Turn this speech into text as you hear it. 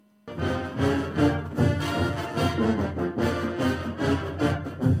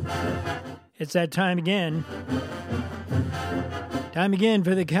It's that time again. Time again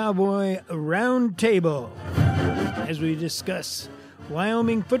for the Cowboy Roundtable as we discuss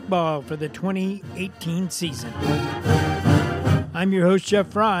Wyoming football for the 2018 season. I'm your host, Jeff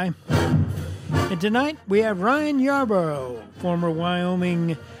Fry. And tonight we have Ryan Yarborough, former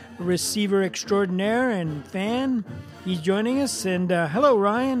Wyoming receiver extraordinaire and fan. He's joining us. And hello,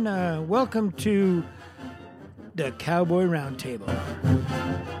 Ryan. Welcome to the Cowboy Roundtable.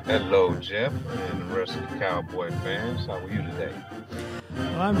 Hello, Jeff, and the rest of the Cowboy fans. How are you today?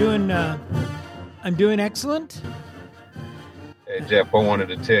 Well, I'm doing excellent. Hey, Jeff, I wanted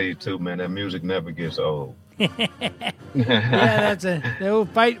to tell you too, man. That music never gets old. Yeah, that's the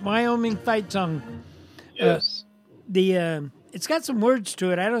old Wyoming fight song. Yes. It's got some words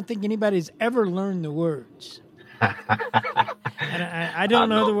to it. I don't think anybody's ever learned the words. And I don't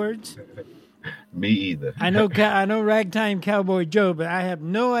know the words. Me either. I know Ragtime Cowboy Joe, but I have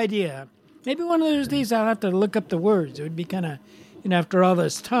no idea. Maybe one of those days I'll have to look up the words. It would be kind of, after all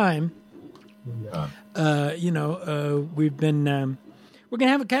this time. Yeah. We've been we're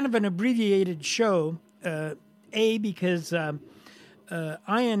gonna have a kind of an abbreviated show. Because Ian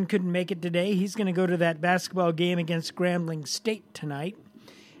couldn't make it today. He's going to go to that basketball game against Grambling State tonight.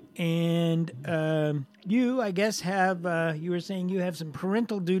 And you, I guess, you were saying you have some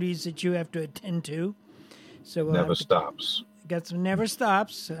parental duties that you have to attend to. So never stops. Got some never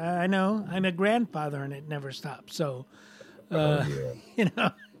stops. I know. I'm a grandfather, and it never stops. So, I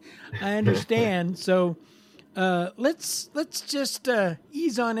understand. So let's just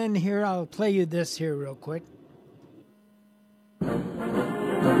ease on in here. I'll play you this here real quick.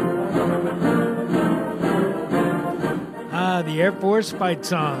 The Air Force fight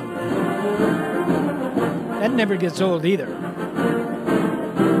song. That never gets old either.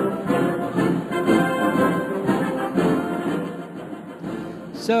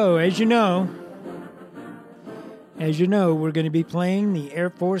 So, as you know, we're going to be playing the Air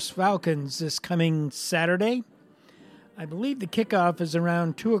Force Falcons this coming Saturday. I believe the kickoff is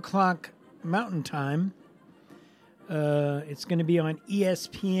around 2 o'clock Mountain Time. It's going to be on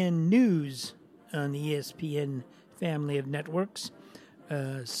ESPN News on the ESPN family of networks.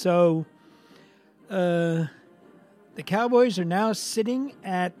 So the Cowboys are now sitting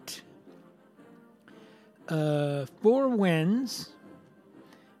at 4 wins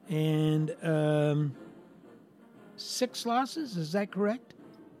and 6 losses. Is that correct?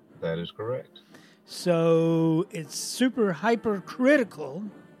 That is correct. So it's super hyper critical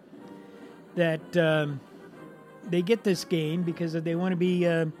that they get this game, because if they want to be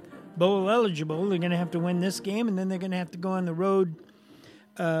bowl eligible, they're going to have to win this game, and then they're going to have to go on the road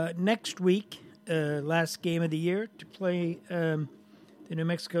next week, last game of the year, to play the New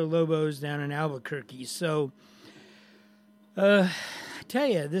Mexico Lobos down in Albuquerque. So, I tell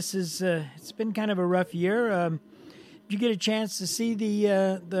you, this is it's been kind of a rough year. Did you get a chance to see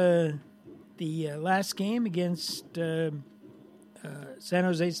the last game against San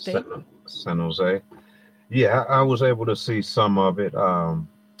Jose State? San Jose. Yeah, I was able to see some of it,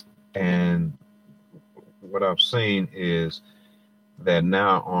 and what I've seen is that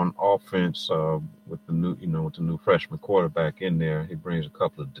now on offense, with the new freshman quarterback in there, he brings a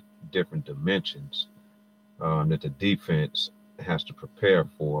couple of different dimensions that the defense has to prepare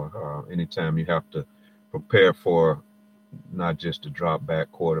for. Anytime you have to prepare for not just a drop back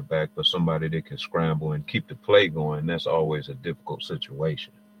quarterback, but somebody that can scramble and keep the play going, that's always a difficult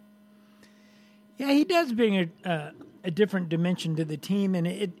situation. Yeah, he does bring a different dimension to the team, and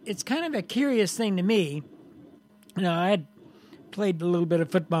it's kind of a curious thing to me. I had played a little bit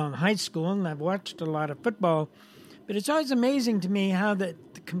of football in high school, and I've watched a lot of football, but it's always amazing to me how the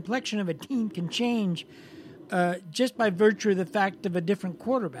complexion of a team can change just by virtue of the fact of a different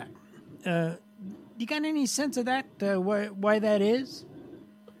quarterback. You got any sense of that, why that is?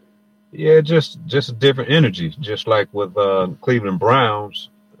 Yeah, just a different energy, just like with Cleveland Browns.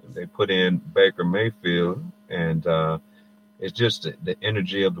 They put in Baker Mayfield, and it's just the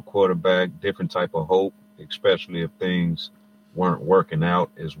energy of the quarterback, different type of hope, especially if things weren't working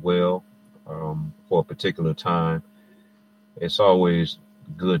out as well for a particular time. It's always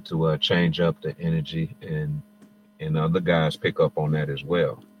good to change up the energy, and other guys pick up on that as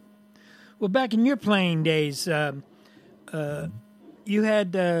well. Well, back in your playing days, you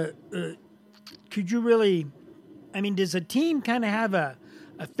had could you really? I mean, does a team kind of have a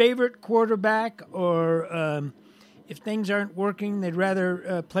favorite quarterback, or if things aren't working, they'd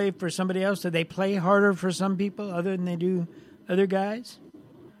rather play for somebody else? Do they play harder for some people other than they do other guys?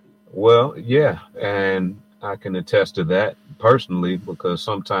 Well, yeah, and I can attest to that personally, because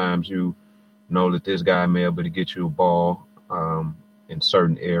sometimes you know that this guy may be able to get you a ball in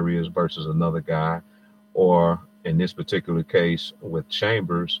certain areas versus another guy. Or in this particular case with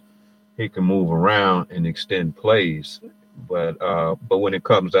Chambers, he can move around and extend plays. But when it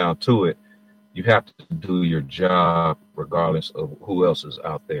comes down to it, you have to do your job regardless of who else is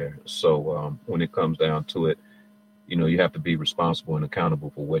out there. So when it comes down to it, you have to be responsible and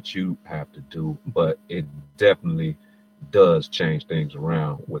accountable for what you have to do. But it definitely does change things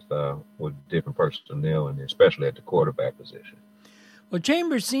around with different personnel, and especially at the quarterback position. Well,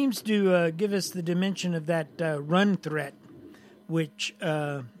 Chambers seems to give us the dimension of that run threat, which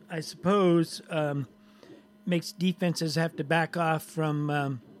I suppose makes defenses have to back off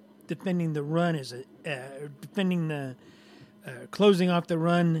from defending the run, defending the closing off the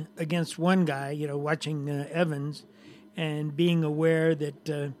run against one guy. Watching Evans and being aware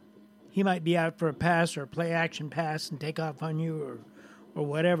that he might be out for a pass or a play action pass and take off on you or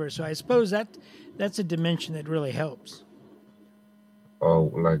whatever. So I suppose that's a dimension that really helps.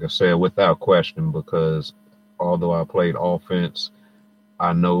 Oh, like I said, without question, because although I played offense,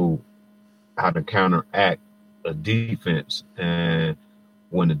 I know how to counteract a defense. And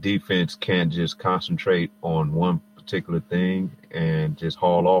when the defense can't just concentrate on one particular thing and just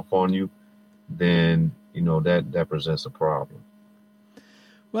haul off on you, then, that presents a problem.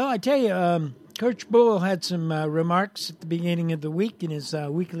 Well, I tell you, Coach Bull had some remarks at the beginning of the week in his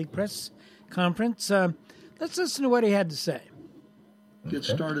weekly press conference. Let's listen to what he had to say. Get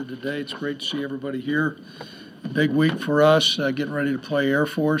started today. It's great to see everybody here. A big week for us, getting ready to play Air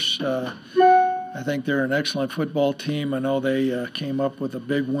Force. I think they're an excellent football team. I know they came up with a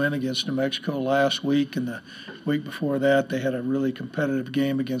big win against New Mexico last week, and the week before that they had a really competitive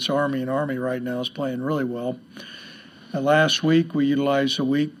game against Army, and Army right now is playing really well. Last week we utilized a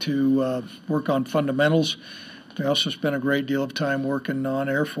week to work on fundamentals. We also spent a great deal of time working on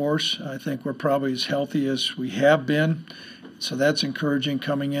Air Force. I think we're probably as healthy as we have been. So that's encouraging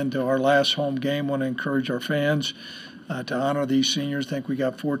coming into our last home game. Want to encourage our fans to honor these seniors. I think we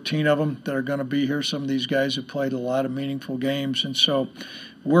got 14 of them that are going to be here. Some of these guys have played a lot of meaningful games. And so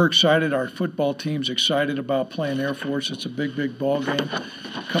we're excited. Our football team's excited about playing Air Force. It's a big, big ball game.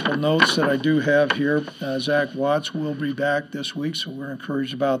 A couple notes that I do have here. Zach Watts will be back this week, so we're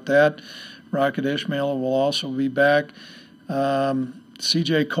encouraged about that. Rocket Ishmael will also be back.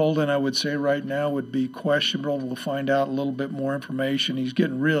 C.J. Colden, I would say right now, would be questionable. We'll find out a little bit more information. He's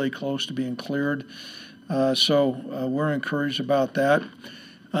getting really close to being cleared. So we're encouraged about that.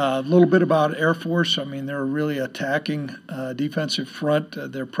 A little bit about Air Force. I mean, they're a really attacking defensive front.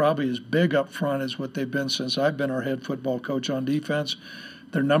 They're probably as big up front as what they've been since I've been our head football coach on defense.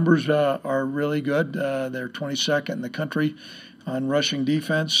 Their numbers are really good. They're 22nd in the country on rushing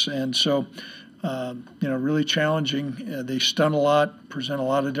defense. And so really challenging. They stun a lot, present a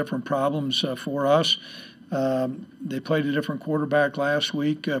lot of different problems for us. They played a different quarterback last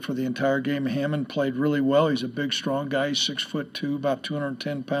week for the entire game. Hammond played really well. He's a big, strong guy. He's 6'2", about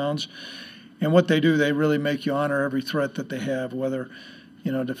 210 pounds. And what they do, they really make you honor every threat that they have, whether,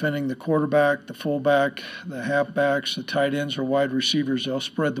 defending the quarterback, the fullback, the halfbacks, the tight ends, or wide receivers. They'll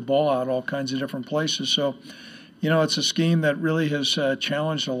spread the ball out all kinds of different places. So, it's a scheme that really has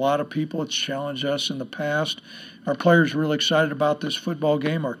challenged a lot of people. It's challenged us in the past. Our players are really excited about this football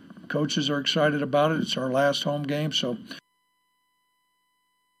game. Our coaches are excited about it. It's our last home game. So,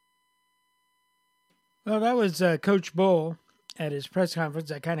 well, that was Coach Bull at his press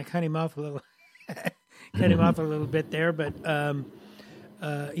conference. I kind of cut him off a little bit there, but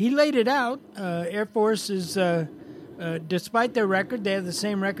he laid it out. Air Force is, despite their record, they have the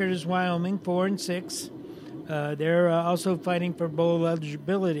same record as Wyoming, 4-6. They're also fighting for bowl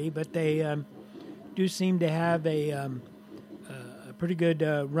eligibility, but they do seem to have a pretty good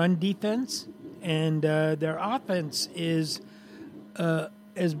run defense, and their offense is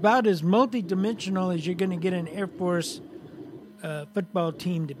about as multidimensional as you're going to get an Air Force football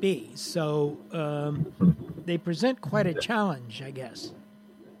team to be. So they present quite a challenge, I guess.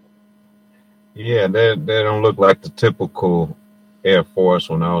 Yeah, they don't look like the typical Air Force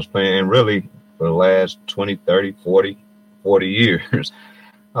when I was playing, and really for the last 20, 30, 40 years,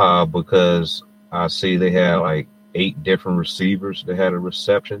 because I see they had like 8 different receivers that had a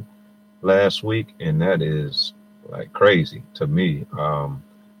reception last week, and that is like crazy to me,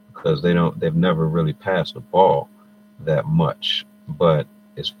 because they've never really passed the ball that much. But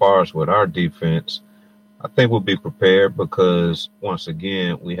as far as with our defense, I think we'll be prepared because once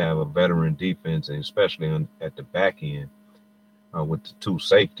again we have a veteran defense, and especially at the back end with the 2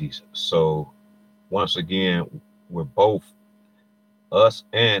 safeties. So once again, we're both, us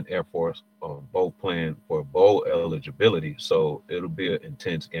and Air Force, both playing for bowl eligibility. So it'll be an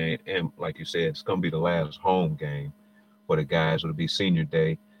intense game. And like you said, it's going to be the last home game for the guys. It'll be senior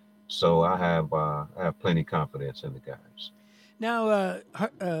day. So I have plenty of confidence in the guys. Now,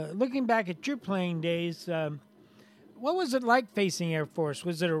 looking back at your playing days, what was it like facing Air Force?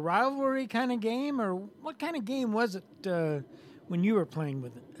 Was it a rivalry kind of game, or what kind of game was it when you were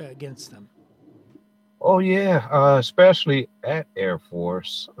playing against them? Oh yeah, especially at Air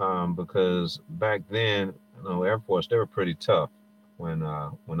Force, because back then, Air Force they were pretty tough when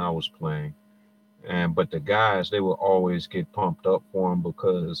I was playing, but the guys they would always get pumped up for them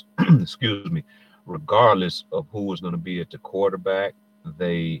because, excuse me, regardless of who was going to be at the quarterback,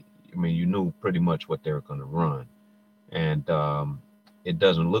 you knew pretty much what they were going to run, and it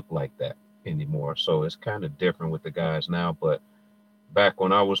doesn't look like that anymore. So it's kind of different with the guys now, but back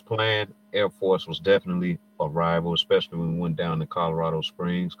when I was playing, Air Force was definitely a rival, especially when we went down to Colorado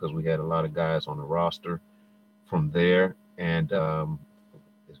Springs because we had a lot of guys on the roster from there. And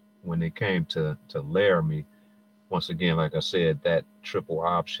when it came to Laramie, once again, like I said, that triple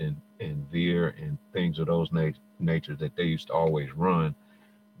option and veer and things of those nature that they used to always run,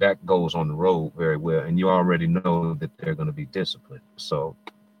 that goes on the road very well. And you already know that they're going to be disciplined. So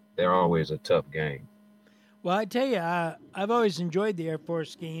they're always a tough game. Well, I tell you, I've always enjoyed the Air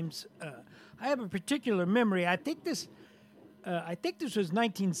Force games. I have a particular memory. I think this was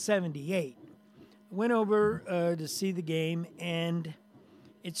 1978. I went over to see the game, and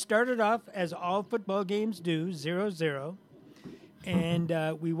it started off as all football games do, 0-0.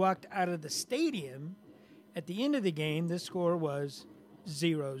 And we walked out of the stadium. At the end of the game, the score was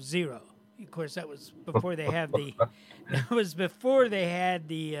 0-0. Of course, that was before they had the. That was before they had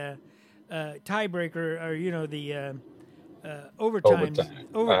the. Tiebreaker, or the overtime.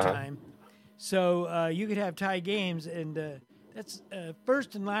 Uh-huh. So you could have tie games, and that's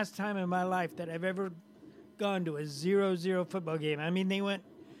first and last time in my life that I've ever gone to a 0-0 football game. I mean,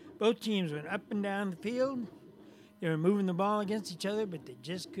 both teams went up and down the field. They were moving the ball against each other, but they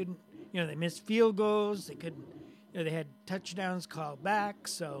just couldn't. They missed field goals. They couldn't. They had touchdowns called back.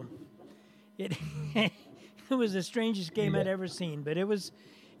 So it it was the strangest game I'd ever seen, but it was.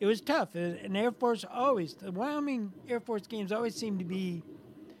 It was tough. And the Wyoming Air Force games always seem to be,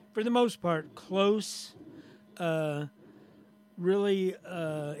 for the most part, close, really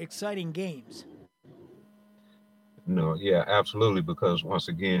exciting games. No, yeah, absolutely. Because once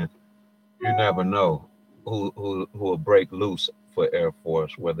again, you never know who will break loose for Air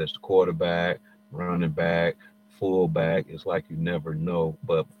Force, whether it's the quarterback, running back, fullback. It's like you never know.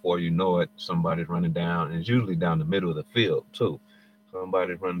 But before you know it, somebody's running down, and it's usually down the middle of the field, too.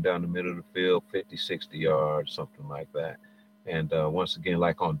 Somebody's running down the middle of the field, 50, 60 yards, something like that. And once again,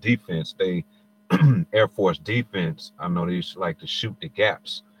 like on defense, Air Force defense, I know they used to like to shoot the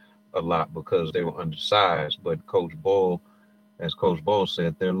gaps a lot because they were undersized. But as Coach Bull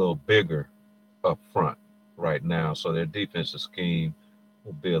said, they're a little bigger up front right now. So their defensive scheme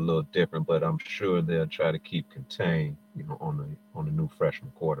will be a little different, but I'm sure they'll try to keep contained, on the new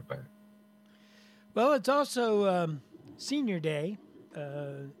freshman quarterback. Well, it's also senior day.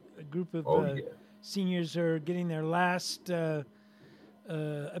 A group of seniors are getting their last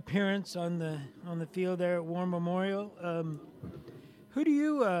appearance on the field there at War Memorial. Who do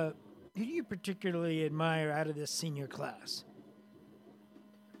you particularly admire out of this senior class?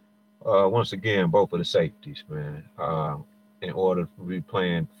 Once again, both of the safeties, man. In order to be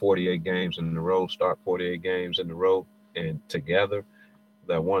playing 48 games in a row, start 48 games in a row, and together,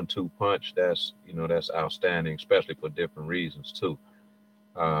 that 1-2 punch, that's outstanding, especially for different reasons too.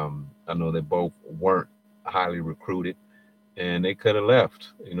 I know they both weren't highly recruited, and they could have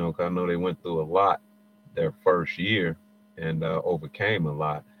left. 'Cause I know they went through a lot their first year and overcame a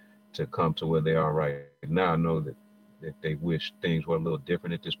lot to come to where they are right now. I know that they wish things were a little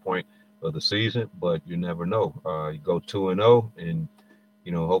different at this point of the season, but you never know. You go 2-0, and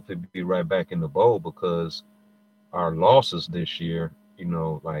hopefully be right back in the bowl because our losses this year,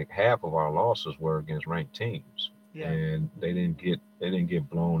 like half of our losses were against ranked teams. Yeah. And they didn't get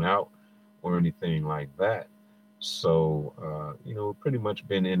blown out or anything like that. So we've pretty much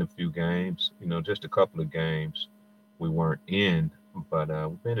been in a few games, just a couple of games we weren't in, but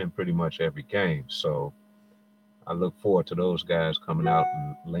we've been in pretty much every game. So I look forward to those guys coming out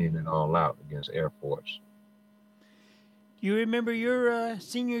and laying it all out against Air Force. You remember your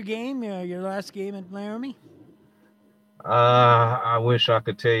senior game, your last game at Laramie? I wish I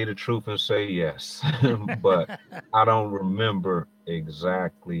could tell you the truth and say yes, but I don't remember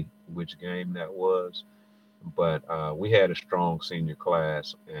exactly which game that was. But we had a strong senior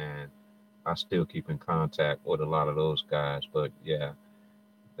class, and I still keep in contact with a lot of those guys. But yeah,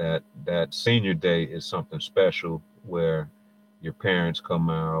 that senior day is something special where your parents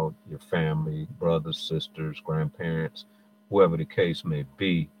come out, your family, brothers, sisters, grandparents, whoever the case may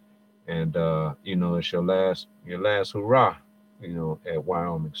be. And it's your last hurrah, at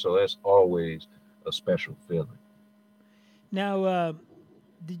Wyoming. So that's always a special feeling. Now,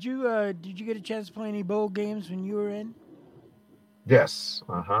 did you get a chance to play any bowl games when you were in? Yes,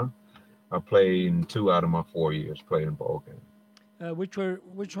 I played in 2 out of my 4 years. Played in bowl game. Which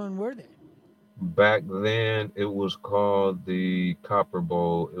one were they? Back then, it was called the Copper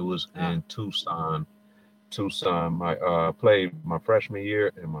Bowl. It was in Tucson. Tucson. My played my freshman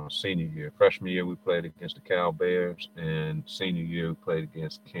year and my senior year. Freshman year we played against the Cal Bears, and senior year we played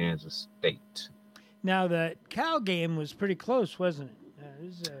against Kansas State. Now the Cal game was pretty close, wasn't it? It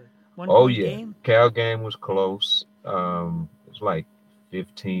was a Oh one-point yeah, game. Cal game was close. It was like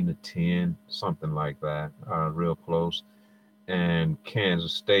 15-10, something like that. Real close. And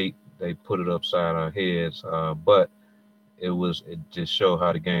Kansas State, they put it upside our heads. But it just showed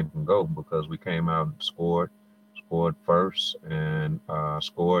how the game can go because we came out and scored first, and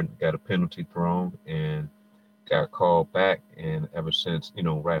scored, got a penalty thrown, and got called back. And ever since,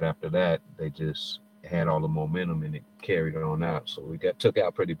 right after that, they just had all the momentum and it carried it on out. So we got took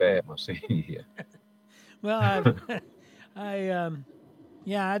out pretty bad my senior year. Well, I've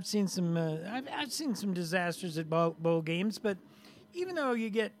seen some I've seen some disasters at bowl games, but even though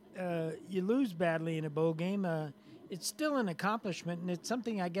you lose badly in a bowl game, it's still an accomplishment, and it's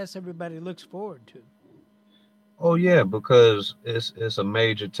something I guess everybody looks forward to. Oh yeah, because it's a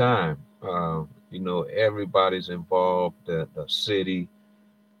major time. Everybody's involved. The city,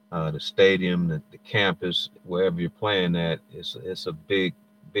 the stadium, the campus, wherever you're playing at, it's a big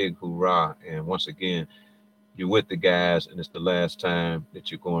hoorah. And once again, you're with the guys, and it's the last time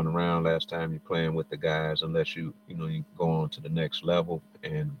that you're going around. Last time you're playing with the guys, unless you go on to the next level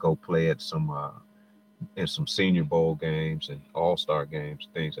and go play at some senior bowl games and all-star games,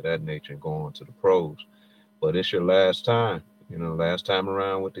 things of that nature, and go on to the pros. But it's your last time, last time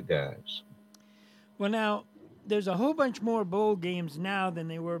around with the guys. Well, now there's a whole bunch more bowl games now than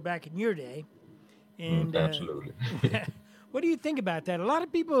they were back in your day, and Absolutely. what do you think about that? A lot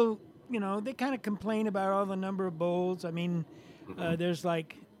of people, they kind of complain about all the number of bowls. I mean, there's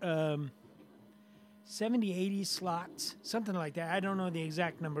like 70, 80 slots, something like that. I don't know the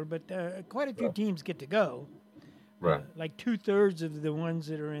exact number, but quite a few teams get to go. Right. Like 2/3 of the ones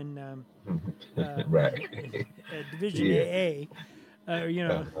that are in right. Division AA,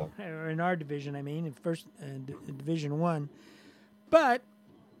 or in our division, I mean, in first Division One. But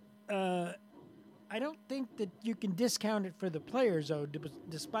I don't think that you can discount it for the players, though.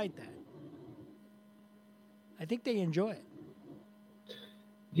 Despite that, I think they enjoy it.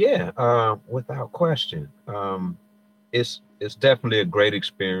 Yeah, without question. It's definitely a great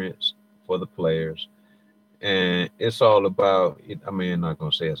experience for the players. And it's all about, I mean, I'm not going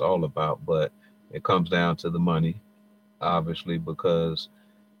to say it's all about, but it comes down to the money, obviously, because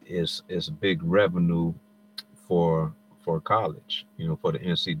it's big revenue for college, for the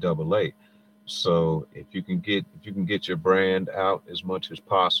NCAA. So if you can get your brand out as much as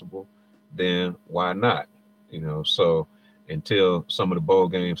possible, then why not? So until some of the bowl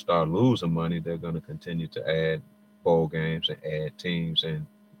games start losing money, they're going to continue to add bowl games and add teams, and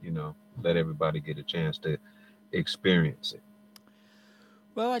let everybody get a chance to experience it.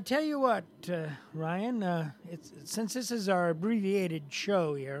 Well, I tell you what, Ryan, since this is our abbreviated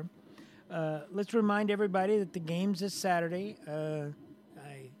show here, let's remind everybody that the game's this Saturday. I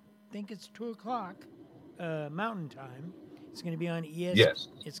think it's 2:00 Mountain Time. It's going to be on ESPN. Yes.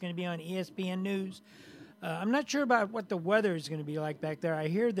 It's going to be on ESPN News. I'm not sure about what the weather is going to be like back there. I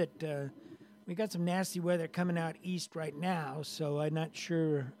hear that we got some nasty weather coming out east right now, so I'm not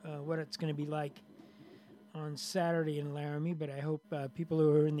sure what it's going to be like on Saturday in Laramie. But I hope people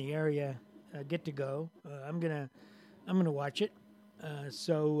who are in the area get to go. I'm gonna watch it. As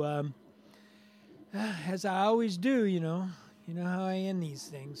I always do, you know how I end these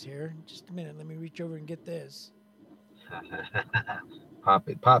things here. Just a minute, let me reach over and get this. Pop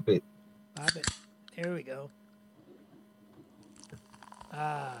it. Pop it. There we go.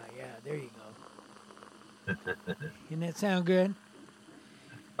 Yeah, there you go. Didn't that sound good?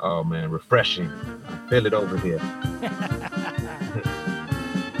 Oh man, refreshing. I feel it over here.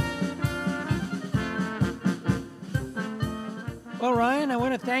 Well, Ryan, I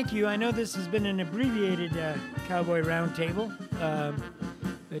want to thank you. I know this has been an abbreviated Cowboy Roundtable,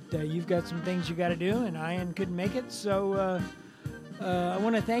 but you've got some things you got to do, and Ian couldn't make it. So I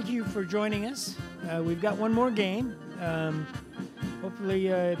want to thank you for joining us. We've got one more game. Hopefully,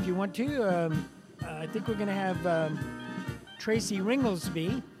 if you want to, I think we're going to have Tracy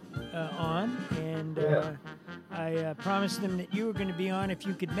Ringlesby on, and I promised them that you were going to be on if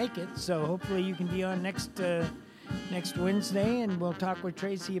you could make it. So hopefully you can be on next next Wednesday, and we'll talk with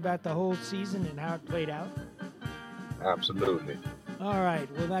Tracy about the whole season and how it played out. Absolutely. All right.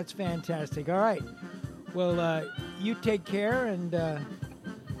 Well, that's fantastic. All right. Well, you take care, and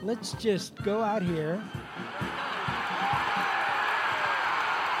let's just go out here.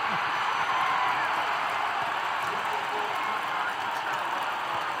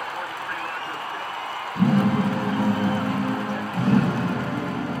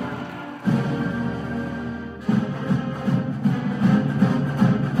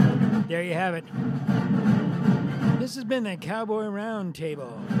 There you have it. This has been the Cowboy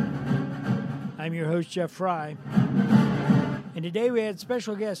Roundtable. I'm your host, Jeff Fry. And today we had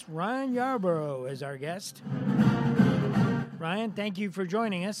special guest Ryan Yarborough as our guest. Ryan, thank you for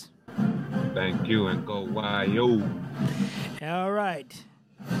joining us. Thank you, and go Y-O. All right.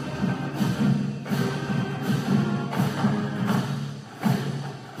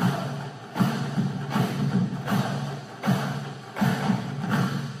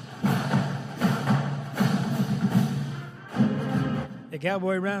 The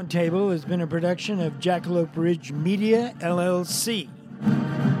Cowboy Roundtable has been a production of Jackalope Ridge Media, LLC.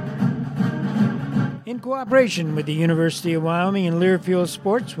 In cooperation with the University of Wyoming and Learfield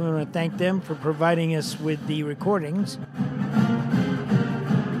Sports, we want to thank them for providing us with the recordings.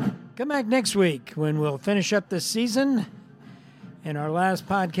 Come back next week when we'll finish up the season and our last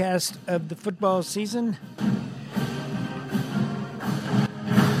podcast of the football season.